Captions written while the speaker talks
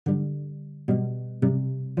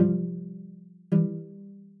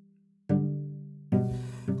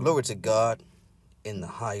Glory to God in the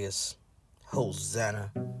highest.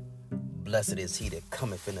 Hosanna. Blessed is he that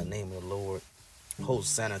cometh in the name of the Lord.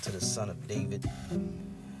 Hosanna to the Son of David.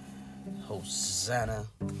 Hosanna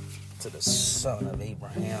to the Son of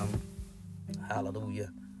Abraham. Hallelujah.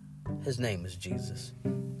 His name is Jesus.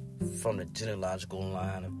 From the genealogical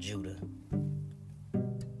line of Judah.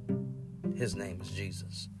 His name is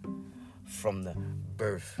Jesus. From the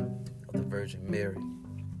birth of the Virgin Mary.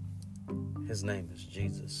 His name is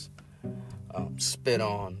Jesus. Spit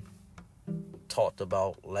on, talked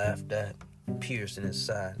about, laughed at, pierced in his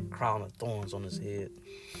side, crown of thorns on his head,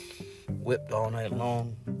 whipped all night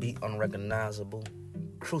long, beat unrecognizable,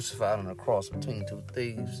 crucified on a cross between two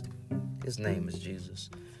thieves. His name is Jesus.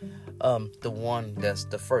 The one that's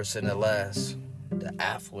the first and the last, the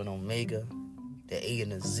Alpha and Omega, the A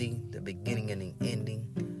and the Z, the beginning and the ending,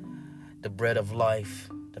 the bread of life,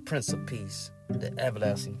 the Prince of Peace, the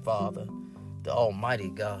everlasting Father, the Almighty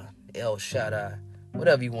God, El Shaddai,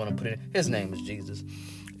 whatever you want to put in. His name is Jesus,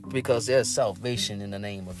 because there's salvation in the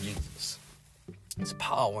name of Jesus. There's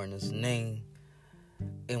power in his name,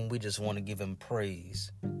 and we just want to give him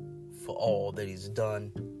praise for all that he's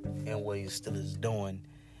done and what he still is doing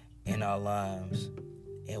in our lives.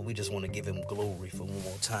 And we just want to give him glory for one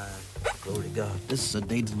more time. Glory to God. This is a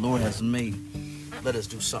day the Lord has made. Let us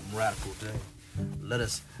do something radical today. Let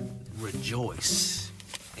us rejoice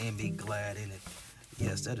and be glad in it.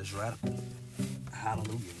 Yes, that is radical.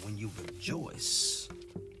 Hallelujah. When you rejoice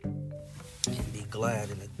and be glad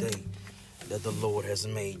in the day that the Lord has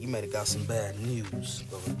made. You may have got some bad news,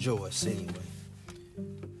 but rejoice anyway.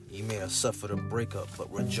 You may have suffered a breakup,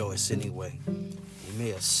 but rejoice anyway. You may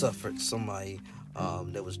have suffered somebody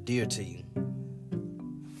that was dear to you,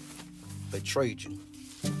 betrayed you,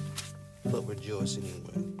 but rejoice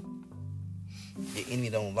anyway. The enemy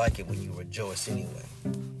don't like it when you rejoice anyway.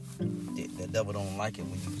 The devil don't like it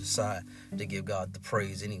when you decide to give God the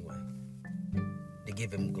praise anyway, to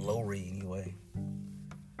give him glory anyway,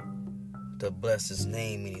 to bless his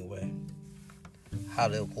name anyway.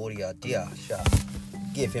 Hallelujah.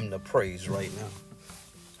 Give him the praise right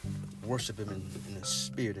now. Worship him in the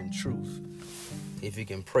spirit and truth. If you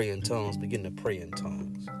can pray in tongues, begin to pray in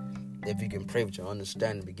tongues. If you can pray with your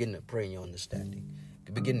understanding, begin to pray in your understanding.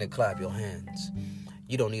 Begin to clap your hands.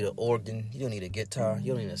 You don't need an organ. You don't need a guitar.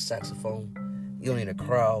 You don't need a saxophone. You don't need a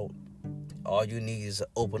crowd. All you need is to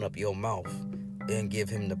open up your mouth and give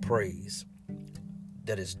him the praise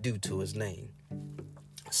that is due to his name.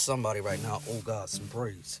 Somebody right now owe God some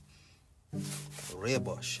praise. For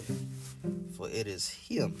it is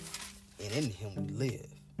him, and in him we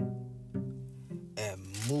live and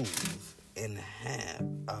move and have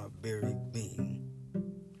our very being.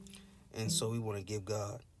 And so we want to give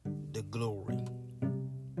God the glory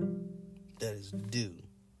that is due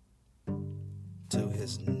to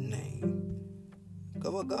his name.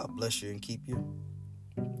 God bless you and keep you.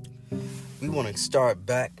 We want to start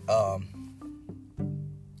back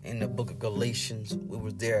in the book of Galatians. We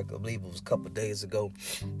were there, I believe it was a couple of days ago.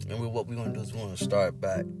 And what we want to do is we want to start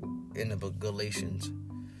back in the book of Galatians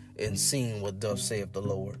and seeing what thus saith the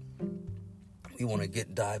Lord. We want to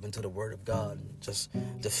dive into the word of God just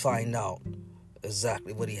to find out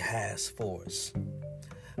exactly what he has for us.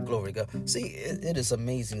 Glory to God. See, it is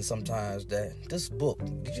amazing sometimes that this book,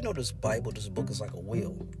 did you know this Bible, this book is like a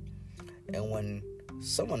will? And when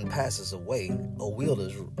someone passes away, a will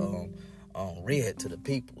is read to the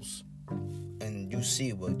peoples, and you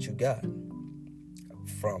see what you got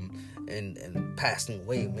from and passing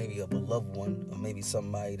away, maybe of a loved one or maybe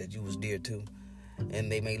somebody that you was dear to,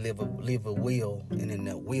 and they may leave a will, and in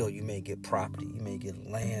that will you may get property, you may get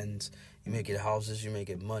lands, you may get houses, you may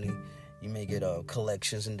get money, you may get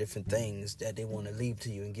collections and different things that they want to leave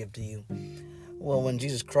to you and give to you. Well, when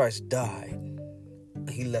Jesus Christ died,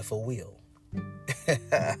 he left a will.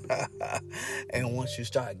 And once you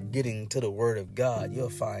start getting to the word of God,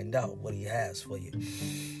 you'll find out what he has for you.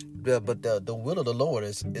 But the will of the Lord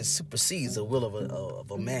is supersedes the will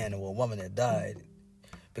of a man or a woman that died.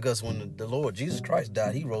 Because when the Lord Jesus Christ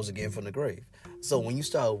died, he rose again from the grave. So when you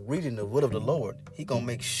start reading the will of the Lord, he gonna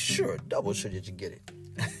make sure, double sure that you get it.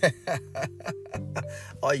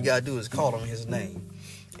 All you gotta do is call on his name,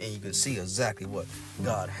 and you can see exactly what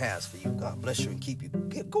God has for you. God bless you and keep you.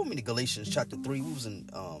 Go with me to Galatians chapter 3. We was in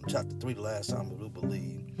chapter 3 the last time, I do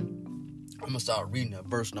believe. I'm going to start reading at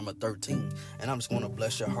verse number 13, and I'm just going to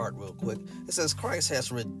bless your heart real quick. It says, Christ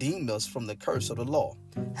has redeemed us from the curse of the law,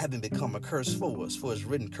 having become a curse for us. For it's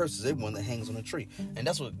written, curses everyone that hangs on a tree. And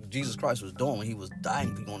that's what Jesus Christ was doing when he was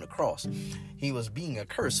dying for you on the cross. He was being a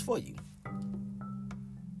curse for you.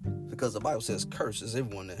 because the Bible says, "Cursed is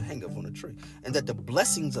everyone that hangeth on a tree," and that the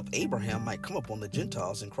blessings of Abraham might come upon the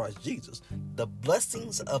Gentiles in Christ Jesus. The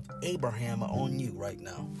blessings of Abraham are on you right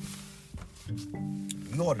now.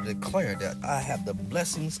 You ought to declare that I have the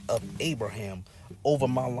blessings of Abraham over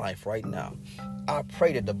my life right now. I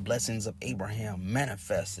pray that the blessings of Abraham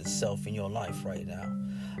manifest itself in your life right now.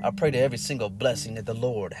 I pray that every single blessing that the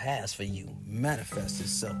Lord has for you manifests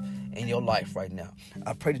itself in your life right now.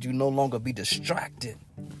 I pray that you no longer be distracted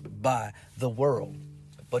by the world,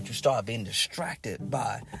 but you start being distracted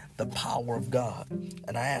by the power of God.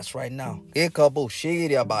 And I ask right now,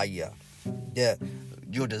 that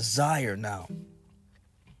your desire now,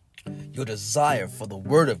 your desire for the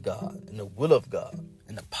word of God and the will of God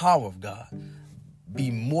and the power of God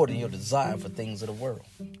be more than your desire for things of the world.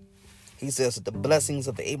 He says that the blessings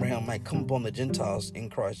of Abraham might come upon the Gentiles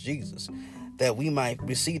in Christ Jesus, that we might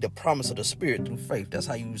receive the promise of the Spirit through faith. That's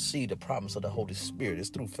how you receive the promise of the Holy Spirit, is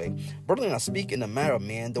through faith. Brethren, I speak in the matter of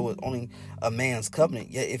man, though it's only a man's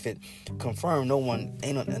covenant, yet if it confirmed, no one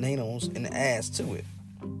annos and adds to it.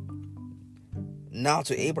 Now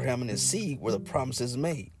to Abraham and his seed were the promises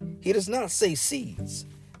made. He does not say seeds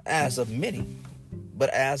as of many,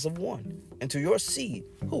 but as of one. And to your seed,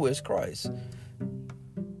 who is Christ.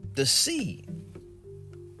 The seed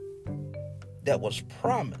that was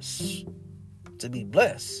promised to be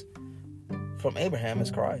blessed from Abraham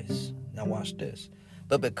is Christ. Now watch this.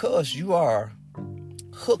 But because you are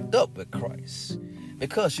hooked up with Christ,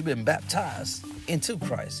 because you've been baptized into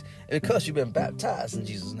Christ, and because you've been baptized in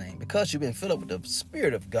Jesus' name, because you've been filled up with the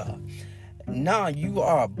Spirit of God, now you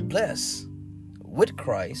are blessed with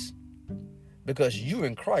Christ, because you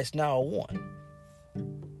and Christ now are one.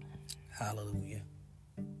 Hallelujah.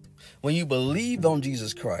 When you believed on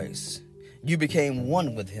Jesus Christ, you became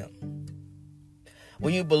one with him.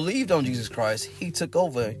 When you believed on Jesus Christ, he took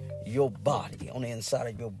over your body. On the inside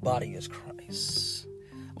of your body is Christ.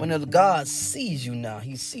 When God sees you now,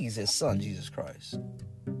 he sees his son, Jesus Christ.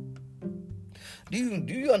 Do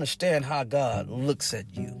you understand how God looks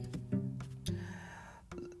at you?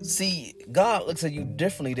 See, God looks at you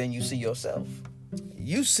differently than you see yourself.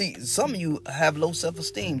 You see, some of you have low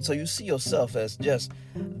self-esteem, so you see yourself as just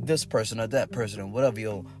this person or that person or whatever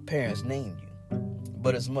your parents named you.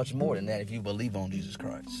 But it's much more than that if you believe on Jesus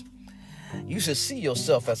Christ. You should see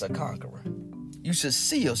yourself as a conqueror. You should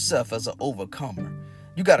see yourself as an overcomer.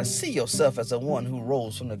 You got to see yourself as the one who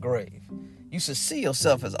rose from the grave. You should see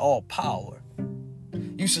yourself as all power.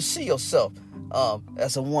 You should see yourself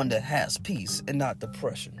as the one that has peace and not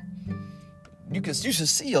depression. You should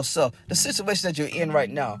see yourself, the situation that you're in right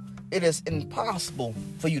now, it is impossible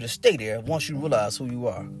for you to stay there once you realize who you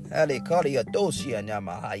are.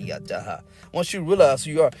 Once you realize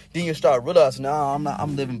who you are, then you start realizing, no,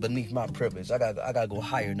 I'm living beneath my privilege. I gotta go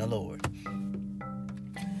higher in the Lord.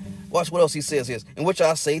 Watch what else he says here. In which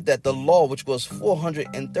I say that the law, which was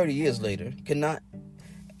 430 years later, cannot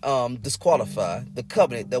disqualify the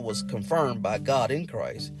covenant that was confirmed by God in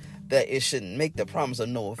Christ, that it should make the promise of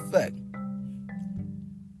no effect.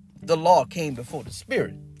 The law came before the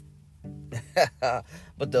Spirit.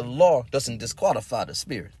 But the law doesn't disqualify the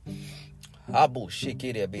Spirit.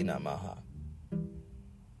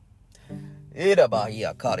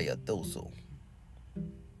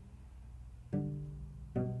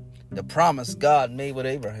 The promise God made with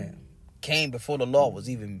Abraham came before the law was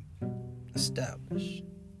even established.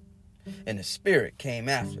 And the Spirit came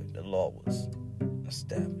after the law was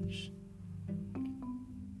established.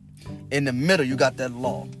 In the middle, you got that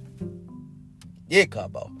law.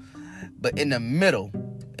 But in the middle,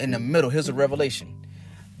 here's a revelation.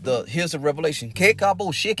 Here's a revelation. Here's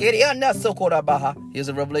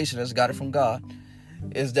a revelation that's got it from God.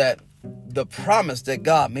 Is that the promise that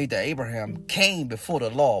God made to Abraham came before the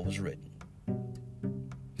law was written.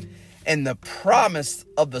 And the promise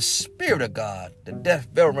of the Spirit of God, the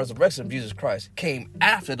death, burial, and resurrection of Jesus Christ, came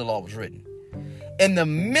after the law was written. In the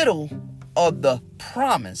middle of the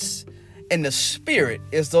promise and the Spirit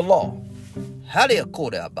is the law.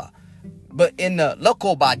 But in the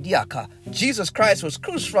Jesus Christ was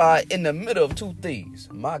crucified in the middle of two things.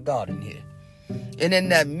 My God in here. And in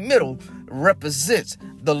that middle represents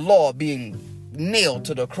the law being nailed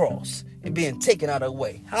to the cross and being taken out of the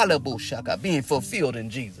way. Hallelujah, being fulfilled in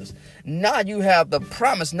Jesus. Now you have the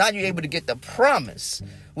promise. Now you're able to get the promise,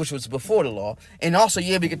 which was before the law. And also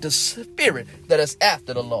you're able to get the Spirit that is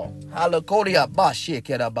after the law.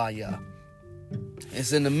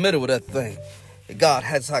 It's in the middle of that thing.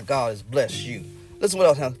 That's how God has blessed you. Listen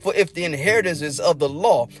what else. For if the inheritance is of the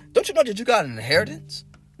law, don't you know that you got an inheritance?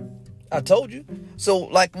 I told you. So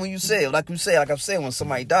like when you say, like I'm saying, when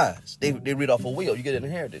somebody dies, they read off a will, you get an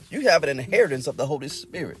inheritance. You have an inheritance of the Holy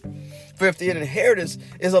Spirit. For if the inheritance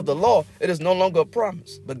is of the law, it is no longer a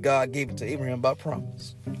promise, but God gave it to Abraham by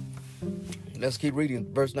promise. Let's keep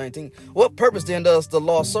reading verse 19. What purpose then does the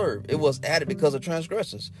law serve? It was added because of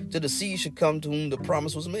transgressions, till the seed should come to whom the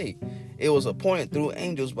promise was made. It was appointed through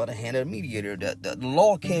angels by the hand of the mediator. That the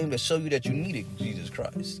law came to show you that you needed Jesus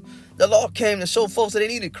Christ. The law came to show folks that they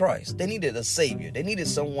needed Christ. They needed a Savior. They needed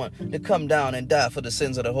someone to come down and die for the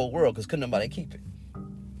sins of the whole world, because couldn't nobody keep it.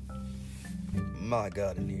 My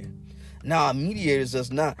God in here. Now, a mediator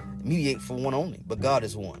does not mediate for one only, but God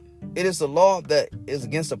is one. It is the law that is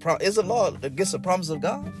against the promise. Is the law against the promise of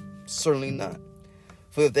God? Certainly not.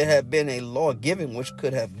 For if there had been a law given which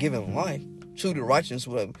could have given life, truly righteousness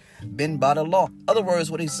would have been by the law. In other words,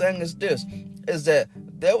 what he's saying is this, is that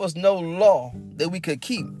there was no law that we could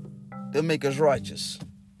keep that make us righteous.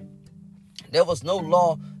 There was no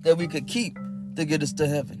law that we could keep to get us to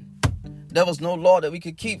heaven. There was no law that we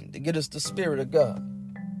could keep to get us the Spirit of God.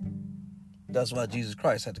 That's why Jesus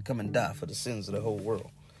Christ had to come and die for the sins of the whole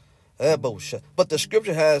world. But the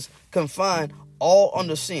scripture has confined all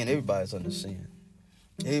under sin. Everybody's under sin.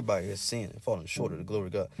 Everybody has sinned and fallen short of the glory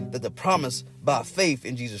of God. That the promise by faith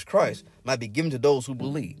in Jesus Christ might be given to those who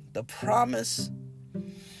believe. The promise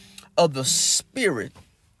of the Spirit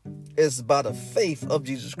is by the faith of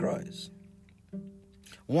Jesus Christ.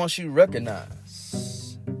 Once you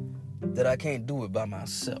recognize that I can't do it by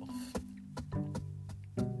myself.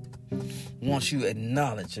 Once you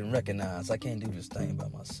acknowledge and recognize I can't do this thing by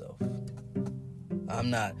myself. I'm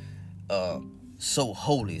not so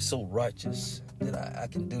holy, so righteous that I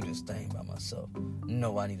can do this thing by myself.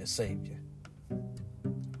 No, I need a Savior.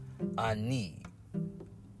 I need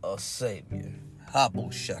a Savior.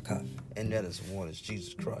 Haboshaka. And that is one, is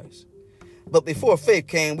Jesus Christ. But before faith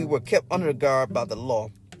came, we were kept under guard by the law,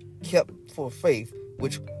 kept for faith,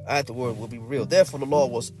 which afterward will be real. Therefore, the law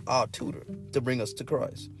was our tutor to bring us to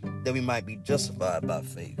Christ, that we might be justified by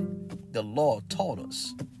faith. The law taught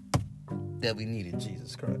us that we needed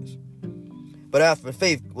Jesus Christ. But after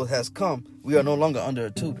faith has come, we are no longer under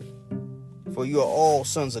a tutor. For you are all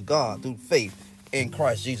sons of God through faith in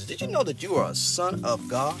Christ Jesus. Did you know that you are a son of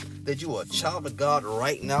God? That you are a child of God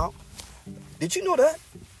right now? Did you know that?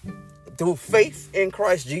 Through faith in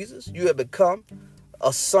Christ Jesus, you have become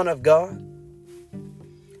a son of God.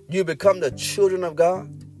 You become the children of God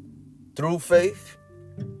through faith.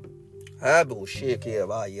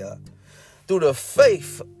 Through the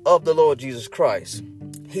faith of the Lord Jesus Christ,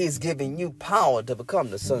 He's giving you power to become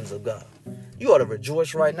the sons of God. You ought to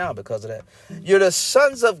rejoice right now because of that. You're the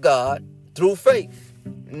sons of God through faith,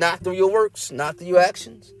 not through your works, not through your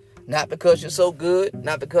actions, not because you're so good,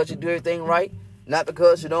 not because you do everything right, not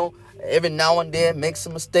because you don't every now and then make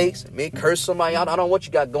some mistakes, may curse somebody out. I don't know what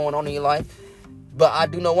you got going on in your life. But I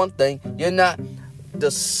do know one thing. You're not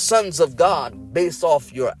the sons of God based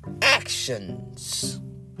off your actions.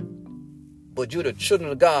 But you're the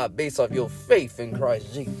children of God based off your faith in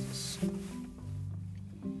Christ Jesus.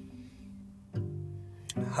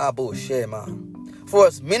 For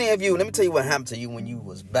as many of you, let me tell you what happened to you when you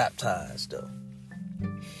was baptized, though.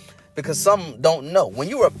 Because some don't know. When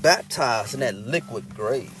you were baptized in that liquid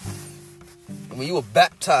grave, when you were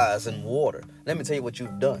baptized in water, let me tell you what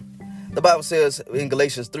you've done. The Bible says in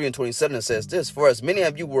Galatians 3:27, it says this, for as many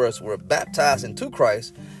of you were baptized into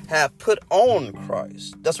Christ, have put on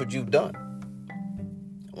Christ. That's what you've done.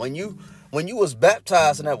 When you was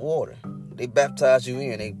baptized in that water, they baptized you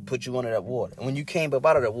in, they put you under that water. And when you came up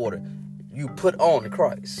out of that water, you put on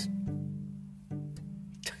Christ.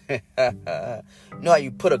 You know how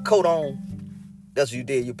you put a coat on? That's what you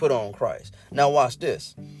did. You put on Christ. Now watch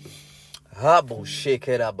this.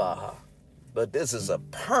 But this is a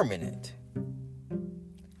permanent.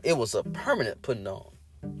 It was a permanent putting on.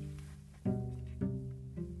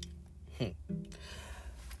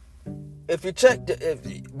 If you check,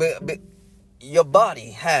 your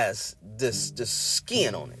body has this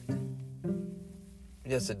skin on it.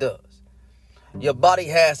 Yes, it does. Your body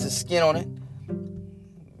has the skin on it.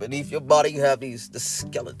 Beneath your body, you have the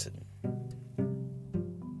skeleton.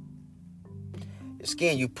 Your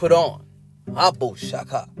skin you put on.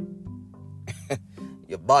 Haboshaka.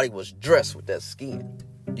 Your body was dressed with that skin.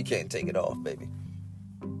 You can't take it off, baby.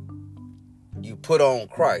 You put on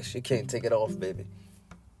Christ. You can't take it off, baby.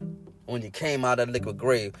 When you came out of the liquid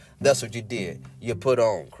grave, that's what you did. You put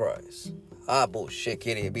on Christ. In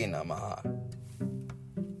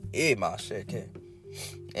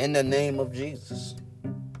the name of Jesus.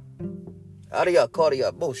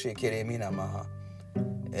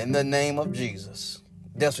 In the name of Jesus.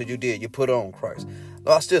 That's what you did. You put on Christ.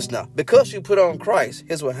 Watch this now. Because you put on Christ,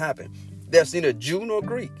 here's what happened. There's neither Jew nor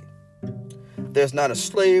Greek. There's not a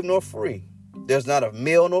slave nor free. There's not a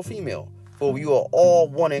male nor female. For you are all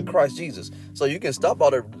one in Christ Jesus. So you can stop all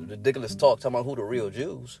the ridiculous talk talking about who the real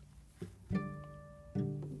Jews.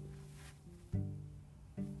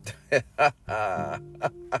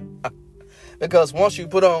 Because once you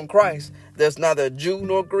put on Christ, there's neither Jew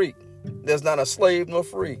nor Greek. There's not a slave nor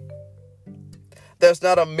free. There's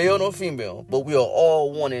not a male nor female, but we are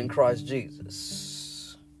all one in Christ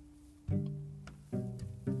Jesus.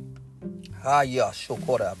 Haya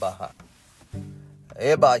shokora baha.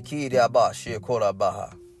 Eba kiria ba shekora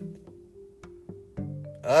baha.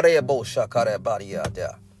 Arebo shakara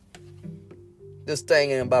bariada. This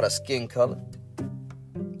thing ain't about a skin color.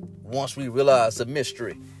 Once we realize the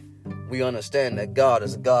mystery, we understand that God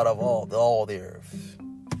is the God of all the earth.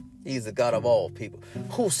 He's the God of all people.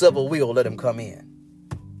 Whosoever will, let him come in.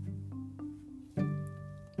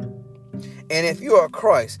 And if you are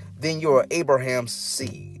Christ, then you are Abraham's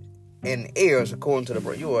seed and heirs according to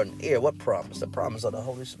the... You are an heir. What promise? The promise of the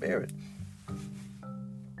Holy Spirit.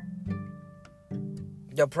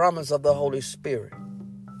 The promise of the Holy Spirit.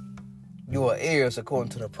 You are heirs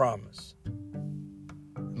according to the promise.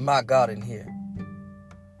 My God in here.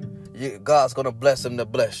 God's going to bless him to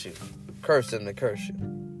bless you. Curse him to curse you.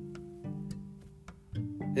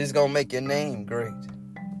 He's going to make your name great.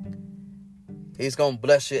 He's going to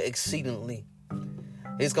bless you exceedingly.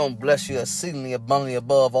 He's going to bless you exceedingly abundantly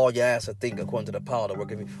above all you ask or think according to the power that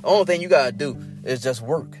work in you. The only thing you got to do is just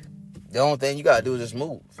work. The only thing you got to do is just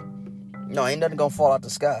move. No, ain't nothing going to fall out the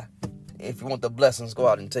sky. If you want the blessings, go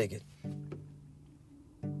out and take it.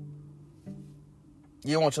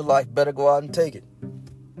 You want your life better, go out and take it.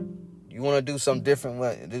 You want to do something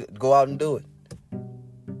different, go out and do it.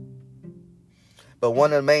 But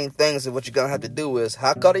one of the main things that what you're going to have to do is,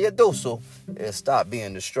 is stop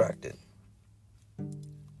being distracted.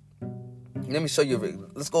 Let me show you.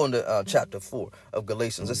 Let's go into chapter 4 of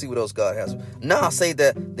Galatians. Let's see what else God has. Now I say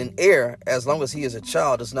that an heir, as long as he is a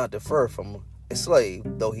child, does not differ from a slave,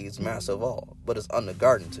 though he is master of all, but is under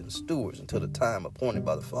guardians and stewards until the time appointed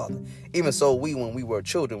by the Father. Even so, we, when we were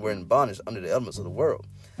children, were in bondage under the elements of the world.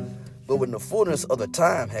 But when the fullness of the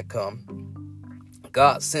time had come,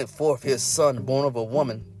 God sent forth his Son, born of a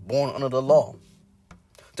woman, born under the law,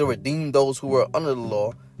 to redeem those who were under the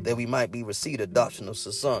law, that we might be received adoption of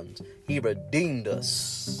sons. He redeemed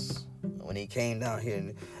us when he came down here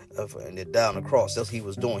and down the cross. That's what he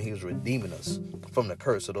was doing. He was redeeming us from the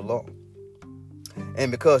curse of the law. And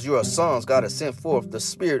because you are sons, God has sent forth the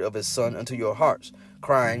Spirit of his Son into your hearts,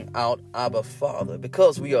 crying out, Abba, Father.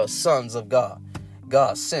 Because we are sons of God,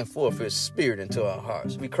 God sent forth his Spirit into our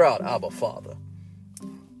hearts. We cry out, Abba, Father.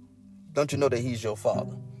 Don't you know that he's your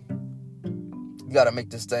Father? You got to make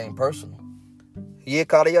this thing personal.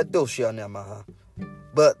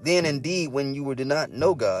 But then indeed, when you did not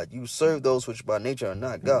know God, you served those which by nature are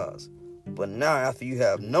not gods. But now after you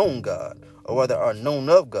have known God, or rather are known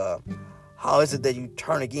of God, how is it that you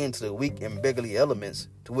turn again to the weak and beggarly elements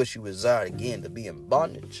to which you desire again to be in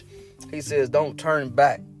bondage? He says, don't turn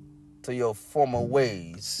back to your former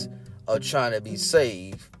ways of trying to be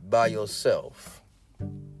saved by yourself.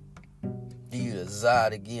 Do you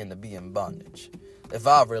desire again to be in bondage? If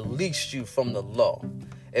I release you from the law,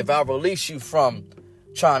 if I release you from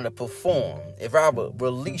trying to perform, if I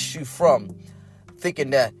release you from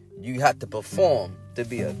thinking that you have to perform to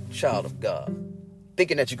be a child of God,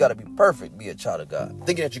 thinking that you got to be perfect, be a child of God,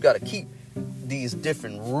 thinking that you got to keep these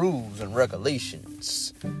different rules and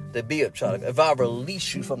regulations to be a child of God, if I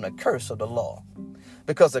release you from the curse of the law,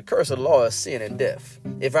 because the curse of the law is sin and death.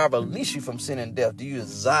 If I release you from sin and death, do you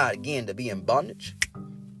desire again to be in bondage?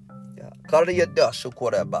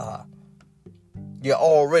 You're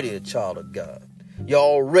already a child of God. You're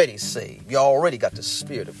already saved. You already got the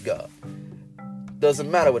Spirit of God. Doesn't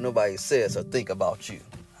matter what nobody says or think about you.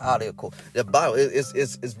 How they're cool. The Bible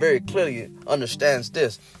is very clearly understands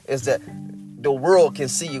this, is that the world can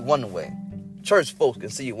see you one way. Church folks can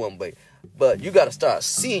see you one way. But you got to start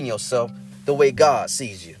seeing yourself the way God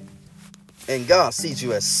sees you. And God sees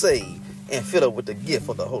you as saved and filled up with the gift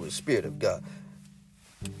of the Holy Spirit of God.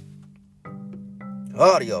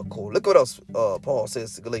 Look what else Paul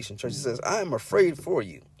says to Galatian church. He says, I am afraid for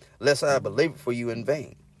you, lest I have labored for you in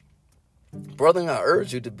vain. Brethren, I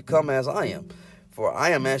urge you to become as I am, for I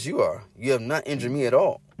am as you are. You have not injured me at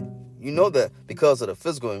all. You know that because of the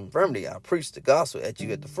physical infirmity, I preached the gospel at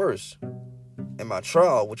you at the first. And my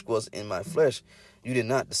trial, which was in my flesh, you did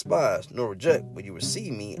not despise nor reject, but you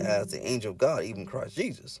received me as the angel of God, even Christ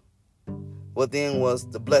Jesus. What then was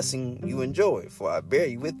the blessing you enjoyed? For I bear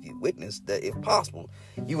you with you witness that if possible,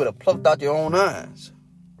 you would have plucked out your own eyes.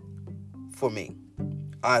 for me?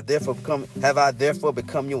 Have I therefore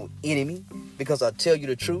become your enemy because I tell you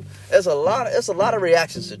the truth? It's a lot of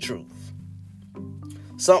reactions to truth.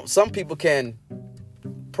 Some people can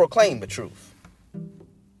proclaim the truth.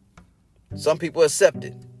 Some people accept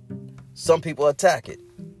it. Some people attack it.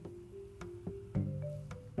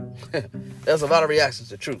 There's a lot of reactions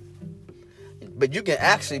to truth. But you can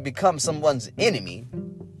actually become someone's enemy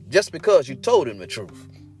just because you told him the truth.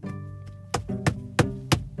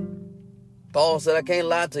 Paul said, I can't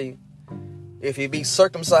lie to you. If you be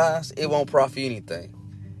circumcised, it won't profit you anything.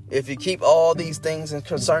 If you keep all these things and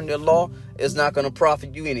concerning the law, it's not going to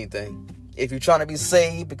profit you anything. If you're trying to be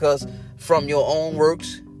saved because from your own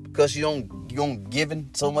works, because you don't giving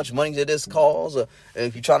so much money to this cause, or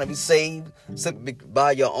if you're trying to be saved simply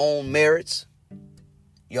by your own merits,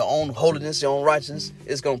 your own holiness, your own righteousness,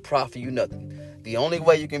 it's going to profit you nothing. The only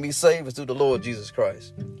way you can be saved is through the Lord Jesus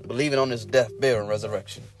Christ, believing on his death, burial, and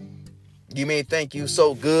resurrection. You may think you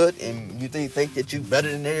so good and you think that you better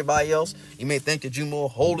than everybody else. You may think that you're more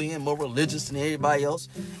holy and more religious than everybody else.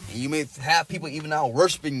 And you may have people even now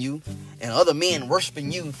worshiping you and other men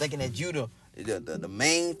worshiping you, thinking that you the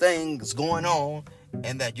main thing is going on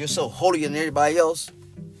and that you're so holier than everybody else.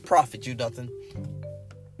 Profit you nothing.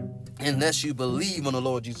 Unless you believe on the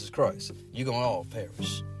Lord Jesus Christ, you're going to all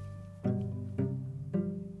perish.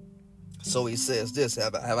 So he says this,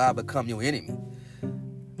 have I become your enemy?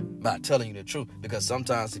 By telling you the truth. Because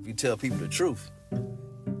sometimes if you tell people the truth,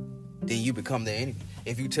 then you become their enemy.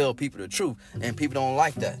 If you tell people the truth, and people don't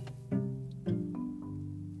like that.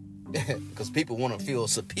 Because people want to feel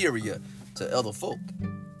superior to other folk.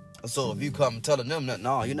 So if you come telling them that,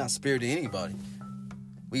 no, you're not superior to anybody.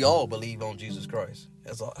 We all believe on Jesus Christ.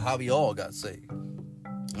 That's how we all got saved.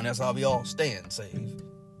 And that's how we all stand saved.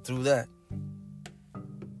 Through that.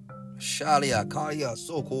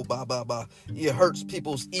 It hurts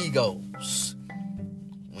people's egos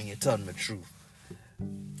when you tell them the truth.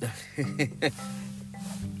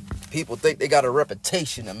 People think they got a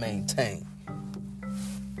reputation to maintain.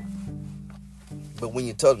 But when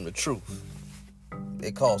you tell them the truth,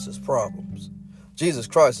 it causes problems. Jesus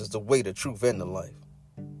Christ is the way, the truth, and the life.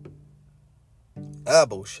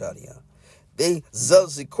 They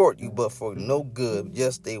zealously court you, but for no good.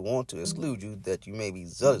 Yes, they want to exclude you, that you may be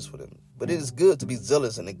zealous for them. But it is good to be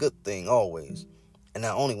zealous in a good thing always, and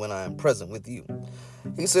not only when I am present with you.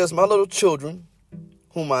 He says, my little children,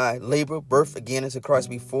 whom I labor, birth again into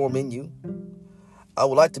Christ, be formed in you. I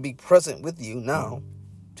would like to be present with you now,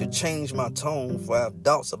 to change my tone, for I have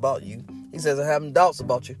doubts about you. He says, I'm having doubts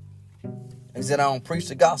about you. He said, I don't preach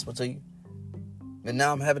the gospel to you. But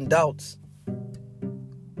now I'm having doubts.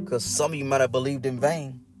 Because some of you might have believed in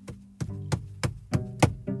vain.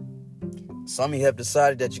 Some of you have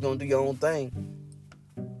decided that you're going to do your own thing.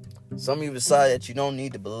 Some of you decided that you don't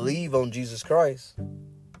need to believe on Jesus Christ.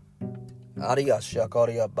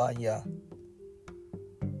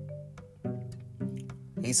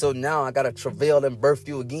 He said, now I got to travail and birth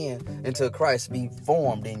you again until Christ be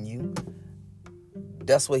formed in you.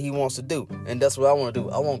 That's what he wants to do. And that's what I want to do.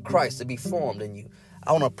 I want Christ to be formed in you.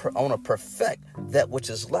 I want to perfect that which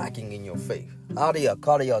is lacking in your faith.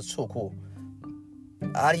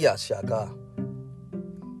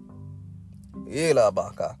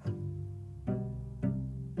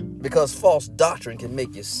 Because false doctrine can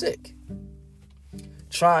make you sick.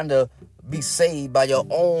 Trying to be saved by your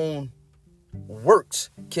own works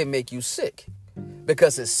can make you sick.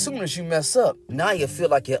 Because as soon as you mess up, now you feel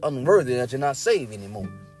like you're unworthy, that you're not saved anymore.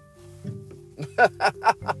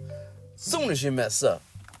 Soon as you mess up,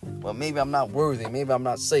 well, maybe I'm not worthy, maybe I'm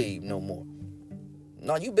not saved no more.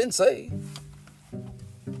 No, you've been saved.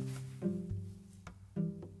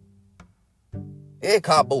 There's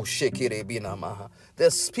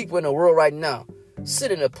people in the world right now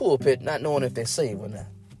sitting in the pulpit not knowing if they're saved or not.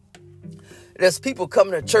 There's people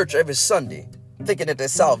coming to church every Sunday thinking that their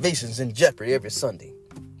salvation's in jeopardy every Sunday.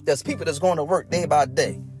 There's people that's going to work day by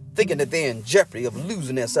day thinking that they're in jeopardy of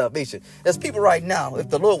losing their salvation. There's people right now, if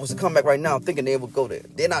the Lord was to come back right now, thinking they would go there.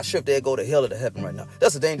 They're not sure if they'll go to hell or to heaven right now.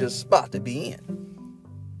 That's a dangerous spot to be in.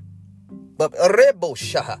 But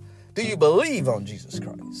do you believe on Jesus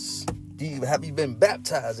Christ? Have you been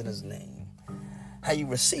baptized in his name? Have you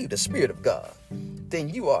received the Spirit of God? Then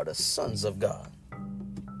you are the sons of God.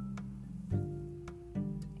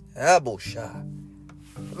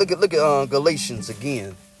 Look at Galatians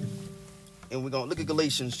again. And we're going to look at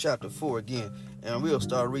Galatians chapter 4 again. And we'll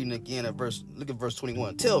start reading again at verse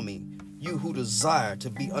 21. Tell me, you who desire to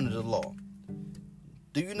be under the law,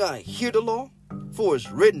 do you not hear the law? For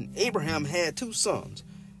it's written, Abraham had 2 sons,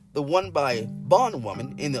 the one by a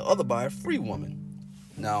bondwoman and the other by a free woman.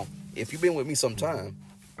 Now, if you've been with me some time,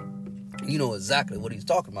 You know exactly what he's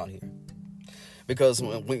talking about here. Because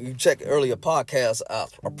when you check earlier podcasts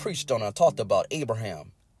I preached on, I talked about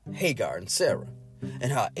Abraham, Hagar, and Sarah,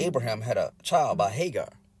 and how Abraham had a child by Hagar.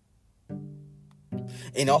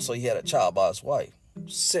 And also he had a child by his wife,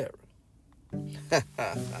 Sarah.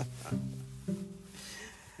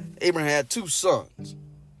 Abraham had 2 sons,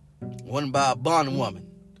 one by a bondwoman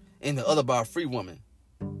and the other by a free woman.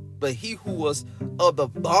 But he who was of the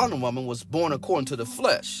bondwoman was born according to the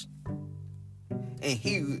flesh, and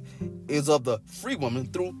he is of the free woman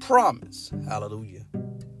through promise. Hallelujah.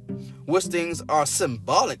 Which things are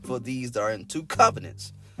symbolic for these that are in 2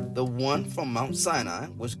 covenants. The one from Mount Sinai,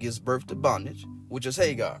 which gives birth to bondage, which is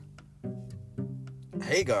Hagar.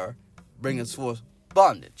 Hagar brings forth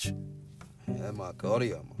bondage.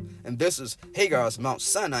 And this is Hagar's Mount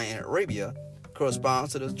Sinai in Arabia,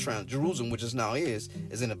 corresponds to the Jerusalem, which is now is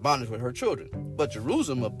in the bondage with her children. But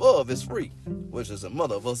Jerusalem above is free, which is the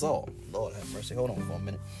mother of us all. Lord have mercy. Hold on for a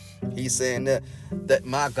minute. He's saying that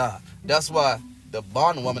my God, that's why the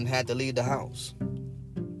bondwoman had to leave the house,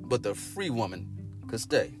 but the free woman could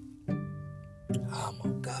stay.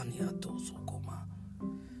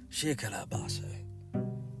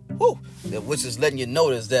 Whew. Which is letting you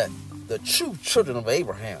notice that the true children of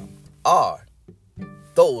Abraham are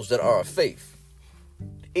those that are of faith.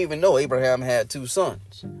 Even though Abraham had 2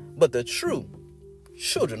 sons, but the true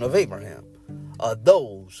children of Abraham are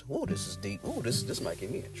those. Oh, this is deep. Oh, this might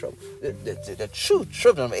get me in trouble. The true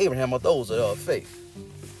children of Abraham are those that are of faith.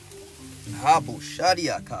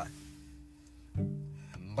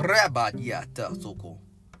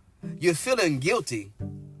 You're feeling guilty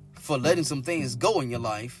for letting some things go in your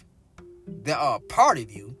life that are a part of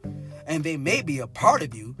you, and they may be a part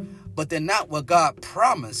of you, but they're not what God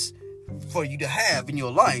promised for you to have in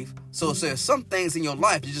your life. So there's some things in your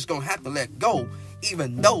life you're just going to have to let go,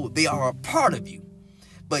 even though they are a part of you.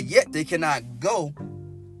 But yet they cannot go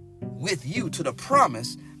with you to the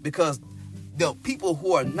promise, because the people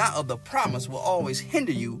who are not of the promise will always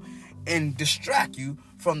hinder you and distract you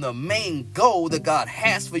from the main goal that God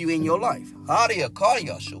has for you in your life.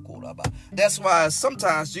 That's why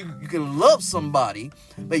sometimes you can love somebody,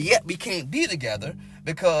 but yet we can't be together,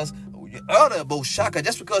 because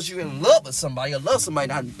just because you're in love with somebody or love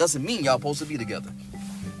somebody doesn't mean y'all supposed to be together.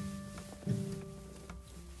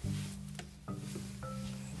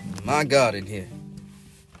 My God in here.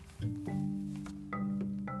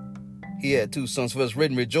 He had 2 sons, for it's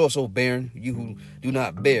written, rejoice, O barren, you who do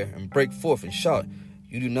not bear, and break forth and shout,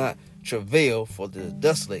 you do not travail, for the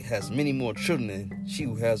desolate has many more children than she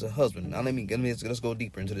who has a husband. Now let's go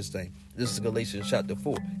deeper into this thing. This is Galatians chapter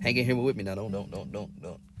 4. Hang in here with me now. Don't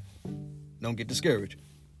get discouraged.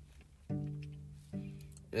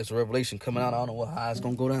 There's a revelation coming out. I don't know how it's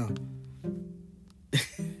gonna go down.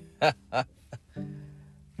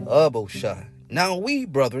 Now we,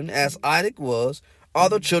 brethren, as Isaac was, are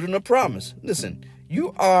the children of promise. Listen,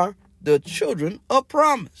 you are the children of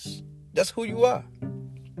promise. That's who you are.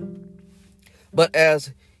 But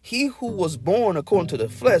as he who was born according to the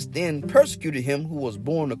flesh then persecuted him who was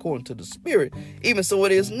born according to the spirit, even so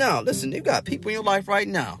it is now. Listen, you got people in your life right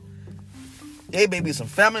now. They may be some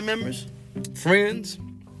family members, friends,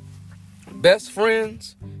 best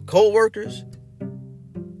friends, co-workers.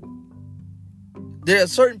 There are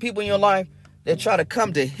certain people in your life that try to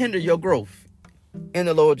come to hinder your growth in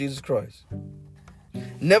the Lord Jesus Christ.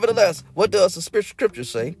 Nevertheless, what does the scripture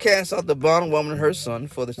say? Cast out the bondwoman and her son,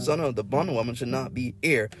 for the son of the bondwoman should not be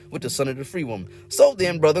heir with the son of the free woman. So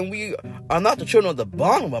then, brethren, we are not the children of the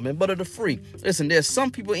bondwoman, but of the free. Listen, there's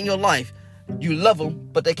some people in your life, you love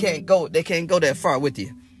them, but they can't go that far with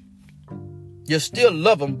you. You still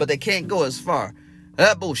love them, but they can't go as far.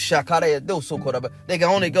 They can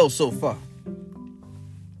only go so far.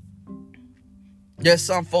 There's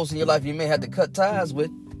some folks in your life you may have to cut ties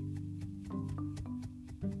with,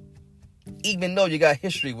 even though you got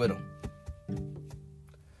history with them.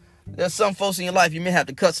 There's some folks in your life you may have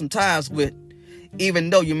to cut some ties with,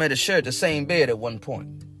 even though you may have shared the same bed at one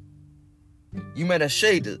point. You may have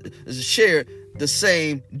shared the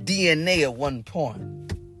same DNA at one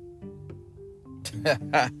point.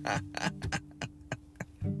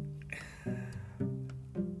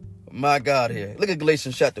 My God here. Look at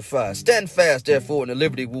Galatians chapter 5. Stand fast, therefore, in the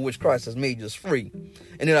liberty with which Christ has made us free,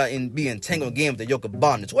 and do not be entangled again with the yoke of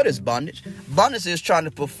bondage. What is bondage? Bondage is trying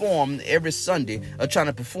to perform every Sunday, or trying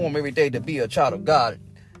to perform every day to be a child of God.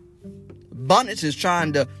 Bondage is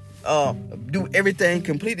trying to do everything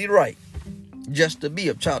completely right just to be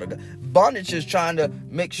a child of God. Bondage is trying to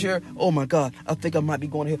make sure, oh my God, I think I might be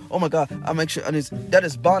going here. Oh my God, I'll make sure. That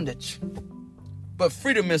is bondage. But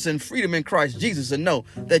freedom is in Christ Jesus, and know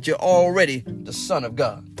that you're already the Son of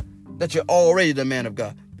God. that you're already the man of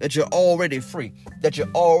God, that you're already free, that you're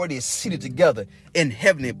already seated together in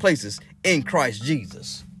heavenly places in Christ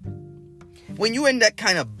Jesus. When you're in that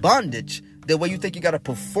kind of bondage, the way you think you got to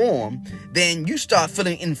perform, then you start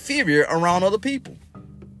feeling inferior around other people.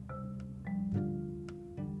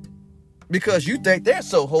 Because you think they're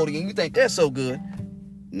so holy and you think they're so good.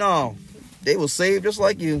 No, they were saved just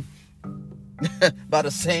like you by the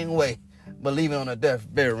same way, believing on the death,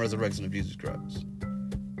 burial, and resurrection of Jesus Christ.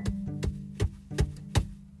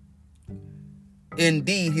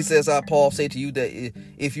 Indeed, he says, I, Paul, say to you that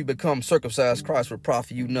if you become circumcised, Christ will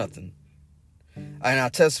profit you nothing. And I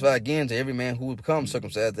testify again to every man who will become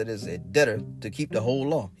circumcised that is a debtor to keep the whole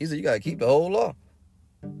law. He said, you got to keep the whole law.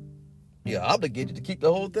 You're obligated to keep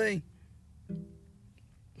the whole thing.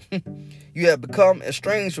 You have become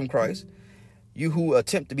estranged from Christ. You who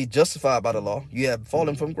attempt to be justified by the law, you have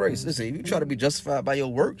fallen from grace. Listen, if you try to be justified by your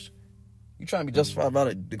works, you try to be justified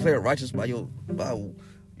by declared righteous by your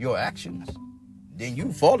actions, then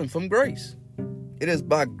you've fallen from grace. It is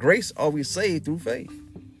by grace are we saved through faith.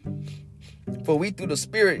 For we through the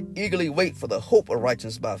Spirit eagerly wait for the hope of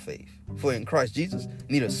righteousness by faith. For in Christ Jesus,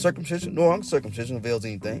 neither circumcision nor uncircumcision avails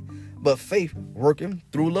anything, but faith working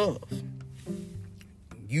through love.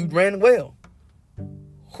 You ran well.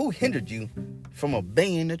 Who hindered you from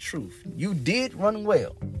obeying the truth? You did run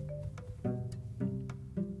well.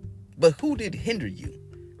 But who did hinder you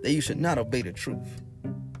that you should not obey the truth?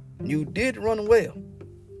 You did run well.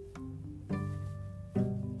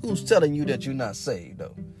 Who's telling you that you're not saved,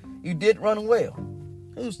 though? You did run well.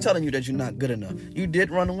 Who's telling you that you're not good enough? You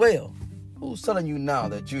did run well. Who's telling you now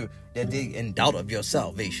that they in doubt of your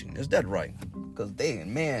salvation? Is that right? Because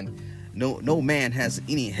no man has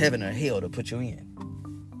any heaven or hell to put you in.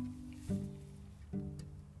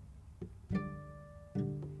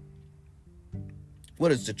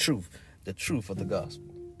 What is the truth? The truth of the gospel.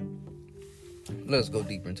 Let's go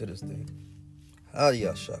deeper into this thing.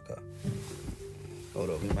 Hallelujah, shaka.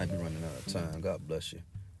 Hold on, we might be running out of time. God bless you.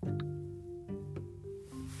 We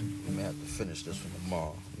may have to finish this one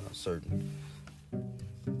tomorrow. I'm not certain.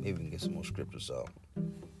 Maybe we can get some more scriptures out.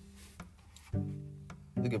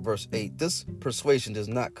 Look at verse 8. This persuasion does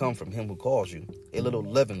not come from him who calls you. A little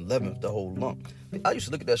leaven leaveneth the whole lump. I used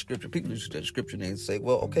to look at that scripture. People used to look at that scripture and they say,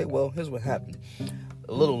 well, here's what happened.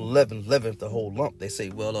 A little leaven leaveneth the whole lump. They say,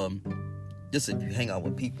 well, this if you hang out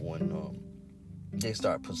with people and they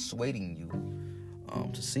start persuading you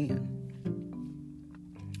to sin.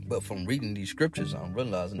 But from reading these scriptures, I'm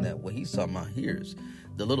realizing that what he's talking about here is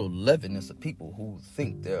the little leaven is the people who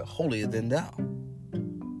think they're holier than thou.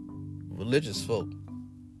 Religious folk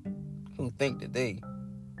who think that they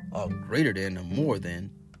are greater than or more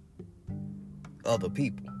than other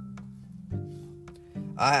people.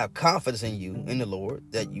 I have confidence in you, in the Lord,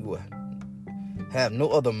 that you will have no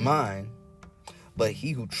other mind, but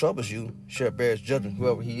he who troubles you shall bear his judgment,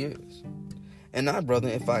 whoever he is. And I, brother,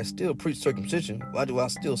 if I still preach circumcision, why do I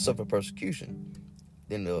still suffer persecution?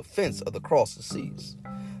 Then the offense of the cross is seized.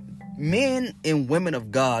 Men and women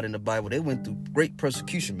of God in the Bible, they went through great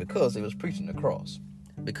persecution because they was preaching the cross.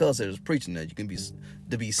 Because they was preaching that you can be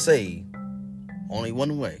saved only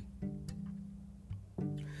one way.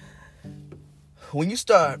 When you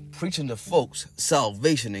start preaching to folks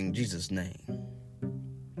salvation in Jesus' name,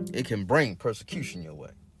 it can bring persecution your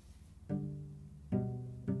way.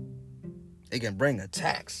 It can bring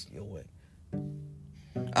attacks your way.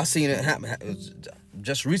 I seen it happen. It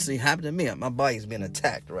just recently happened to me. My body's being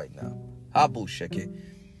attacked right now. Habu shake.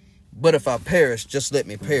 But if I perish, just let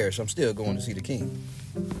me perish. I'm still going to see the King.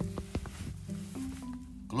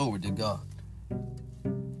 Glory to God.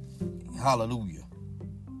 Hallelujah.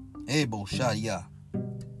 Ebo Shaya.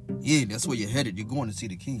 Yeah, that's where you're headed. You're going to see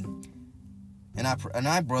the King. And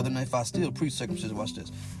I, brethren, if I still preach circumcision, watch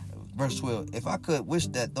this. Verse 12. If I could wish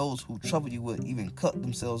that those who trouble you would even cut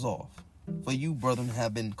themselves off. For you, brethren,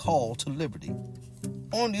 have been called to liberty.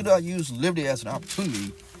 Only do I use liberty as an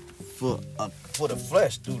opportunity for the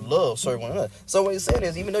flesh through love, serve one another. So what he's saying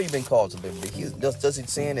is, even though you've been called to liberty, does he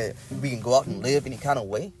saying that we can go out and live any kind of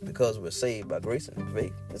way because we're saved by grace and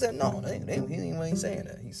faith? He said, no, he ain't saying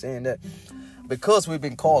that. He's saying that because we've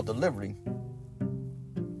been called to liberty,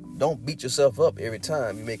 don't beat yourself up every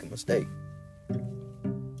time you make a mistake.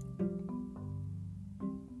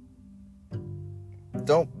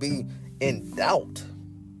 Don't be in doubt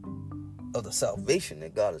of the salvation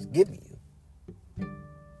that God has given you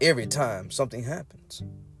every time something happens.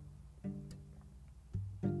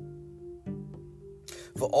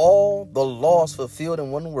 For all the laws fulfilled in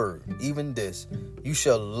one word, even this, you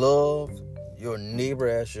shall love your neighbor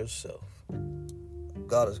as yourself.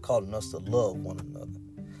 God is calling us to love one another.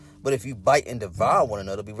 But if you bite and devour one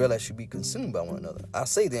another, beware lest you be consumed by one another. I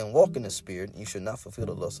say then, walk in the Spirit, and you should not fulfill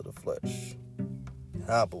the lust of the flesh.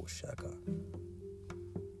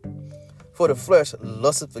 For the flesh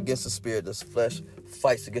lusteth against the Spirit, the flesh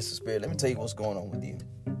fights against the Spirit. Let me tell you what's going on with you.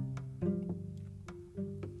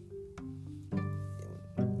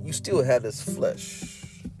 You still have this flesh,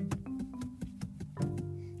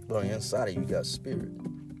 but on the inside of you, you got spirit.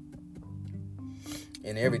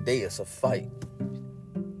 And every day it's a fight.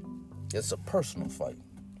 It's a personal fight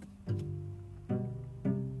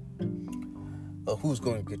of who's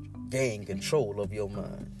going to gain control of your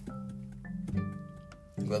mind,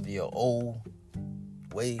 whether your old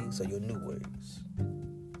ways or your new ways.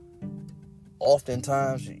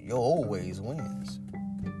 Oftentimes, your old ways wins,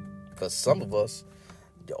 because some of us,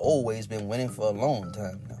 the old ways been winning for a long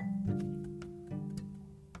time now.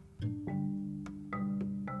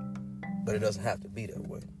 But it doesn't have to be that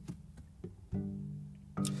way.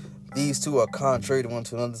 These two are contrary to one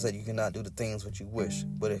to another, that you cannot do the things which you wish.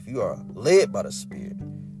 But if you are led by the Spirit,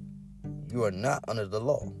 you are not under the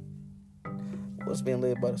law. What's being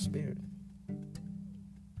led by the Spirit?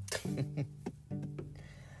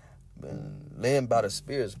 Been led by the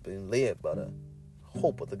Spirit has been led by the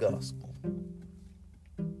hope of the gospel.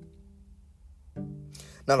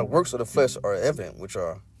 Now the works of the flesh are evident, which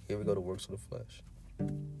are, here we go, the works of the flesh.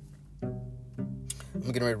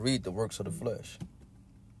 I'm getting ready to read the works of the flesh.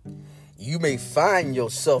 You may find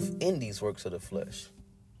yourself in these works of the flesh.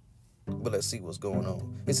 But let's see what's going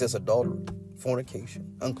on. It says adultery,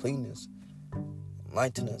 fornication, uncleanness,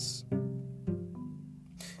 lightness,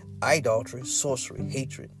 idolatry, sorcery,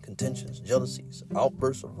 hatred, contentions, jealousies,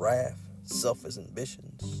 outbursts of wrath, selfish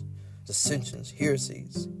ambitions, dissensions,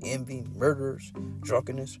 heresies, envy, murderers,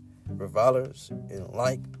 drunkenness, revilers, and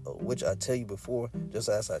like, of which I tell you before, just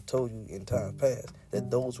as I told you in times past, that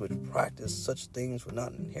those which practice such things will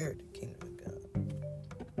not inherit the kingdom of God.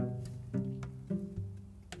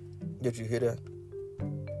 Did you hear that?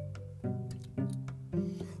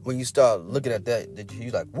 When you start looking at that,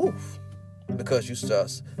 you're like, woof, because you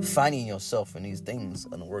start finding yourself in these things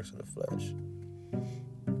and the works of the flesh.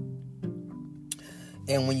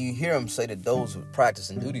 And when you hear him say that those who practice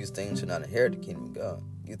and do these things should not inherit the kingdom of God,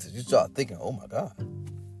 you start thinking, oh my God,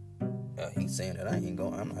 he's saying that I'm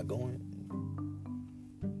not going.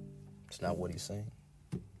 It's not what he's saying.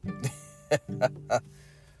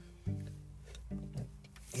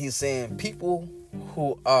 He's saying people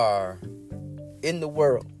who are in the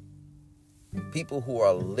world, people who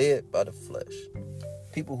are led by the flesh,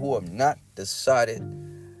 people who have not decided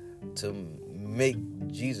to make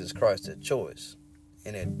Jesus Christ their choice,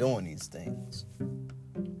 and they're doing these things,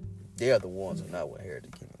 they are the ones who now will inherit the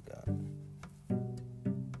kingdom of God.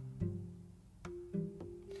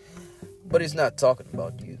 But he's not talking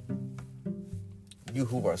about you. You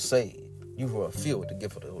who are saved, you who are filled with the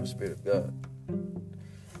gift of the Holy Spirit of God.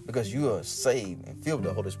 Because you are saved and filled with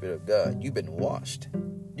the Holy Spirit of God, you've been washed,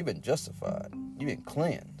 you've been justified, you've been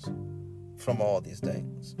cleansed from all these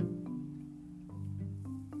things.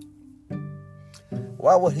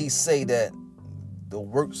 Why would he say that the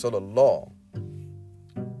works of the law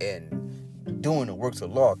and doing the works of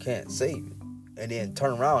the law can't save you, and then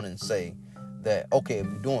turn around and say that, okay, if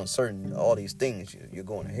you're doing all these things, you're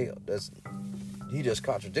going to hell? He just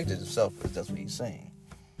contradicted himself, because that's what he's saying.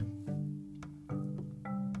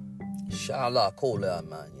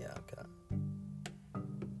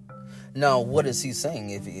 Now, what is he saying?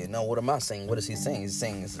 What am I saying? What is he saying? He's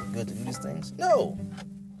saying it's good to do these things? No.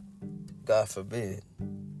 God forbid.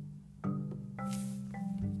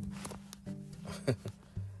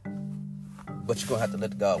 But you're going to have to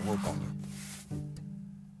let God work on you.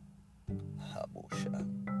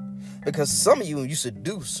 Because some of you used to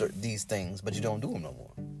do these things, but you don't do them no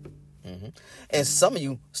more. Mm-hmm. And some of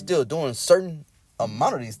you still doing certain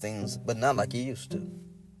amount of these things, but not like you used to.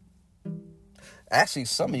 Actually,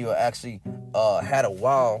 some of you had a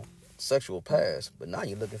wild sexual past, but now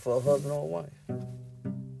you're looking for a husband or a wife.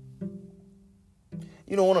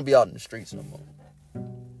 You don't want to be out in the streets no more.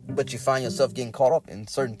 But you find yourself getting caught up in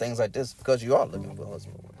certain things like this because you are looking for a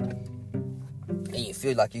husband or wife. And you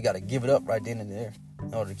feel like you got to give it up right then and there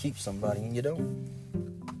in order to keep somebody, and you don't.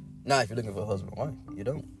 Now, if you're looking for a husband or wife, you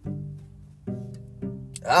don't.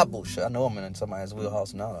 Bullshit. I know I'm in somebody's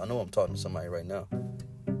wheelhouse now. I know I'm talking to somebody right now.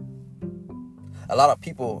 A lot of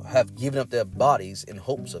people have given up their bodies in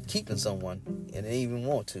hopes of keeping someone, and they didn't even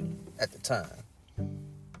want to at the time.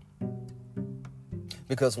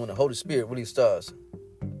 Because when the Holy Spirit really starts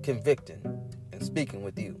convicting and speaking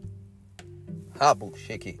with you,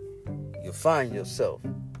 you'll find yourself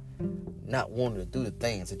not wanting to do the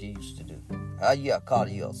things that you used to do.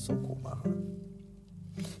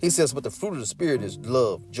 He says, but the fruit of the Spirit is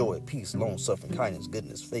love, joy, peace, long-suffering, kindness,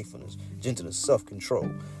 goodness, faithfulness, gentleness,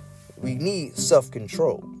 self-control. We need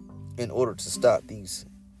self-control in order to stop these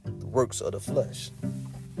works of the flesh.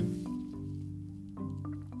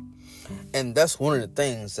 And that's one of the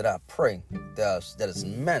things that I pray that is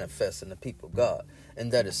manifest in the people of God,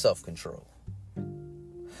 and that is self-control.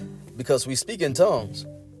 Because we speak in tongues,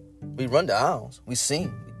 we run the aisles, we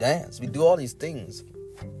sing, we dance, we do all these things.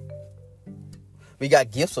 We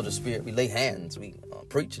got gifts of the Spirit, we lay hands, we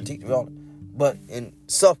preach and teach, but in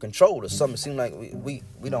self-control is something it seems like we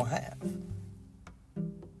don't have.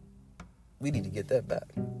 We need to get that back.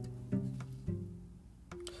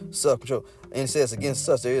 Self-control. And it says, against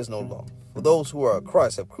such there is no law. For those who are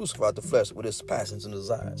Christ have crucified the flesh with its passions and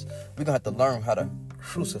desires. We're going to have to learn how to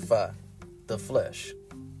crucify the flesh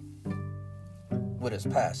with its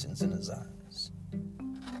passions and desires.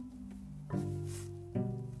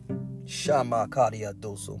 Shama Kadia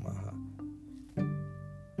Doso Maha.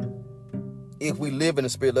 If we live in the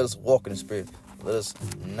Spirit, let us walk in the Spirit. Let us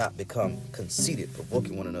not become conceited,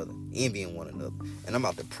 provoking one another, envying one another. And I'm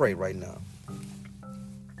about to pray right now.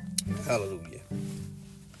 Hallelujah.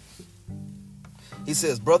 He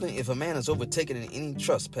says, brother, if a man is overtaken in any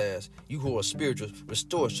trespass, you who are spiritual,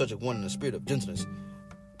 restore such a one in the spirit of gentleness,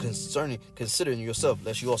 considering yourself,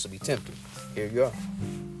 lest you also be tempted. Here you are.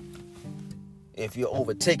 If you're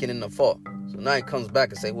overtaken in the fault. So now he comes back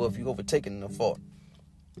and say, well, if you're overtaken in the fault,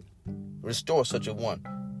 restore such a one.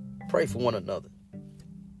 Pray for one another.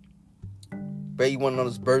 Bear one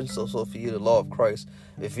another's burdens, so for you the law of Christ.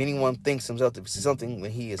 If anyone thinks himself to be something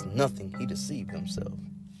when he is nothing, he deceived himself.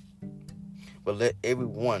 But let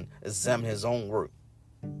everyone examine his own work,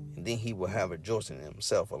 and then he will have rejoicing in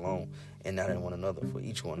himself alone, and not in one another. For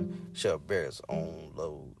each one shall bear his own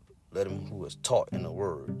load. Let him who is taught in the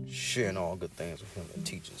word share in all good things with him that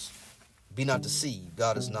teaches. Be not deceived,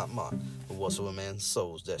 God is not mocked. For whatsoever man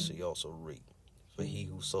sows, that shall he also reap. For he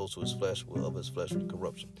who sows to his flesh will of his flesh reap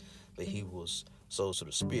corruption. But he who sows to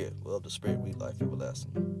the Spirit will of the Spirit reap life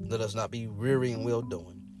everlasting. Let us not be weary in well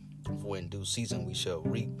doing, for in due season we shall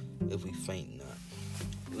reap if we faint not.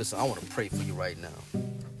 Listen, I want to pray for you right now.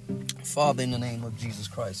 Father, in the name of Jesus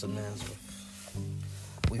Christ of Nazareth,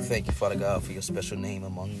 we thank you, Father God, for your special name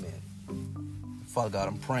among men. Father God,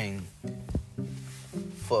 I'm praying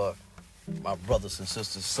for my brothers and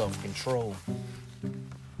sisters' self-control,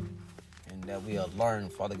 and that we'll learn,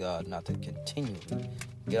 Father God, not to continually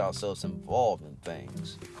get ourselves involved in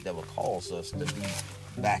things that will cause us to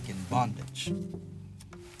be back in bondage,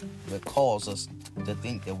 that cause us to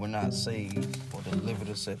think that we're not saved or delivered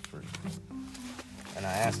or set free. And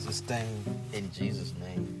I ask this thing in Jesus'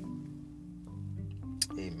 name.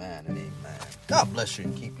 Amen and amen. God bless you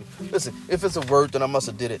and keep you. Listen, if it's a word, then I must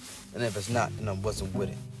have did it. And if it's not, then I wasn't with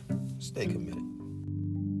it. Stay committed.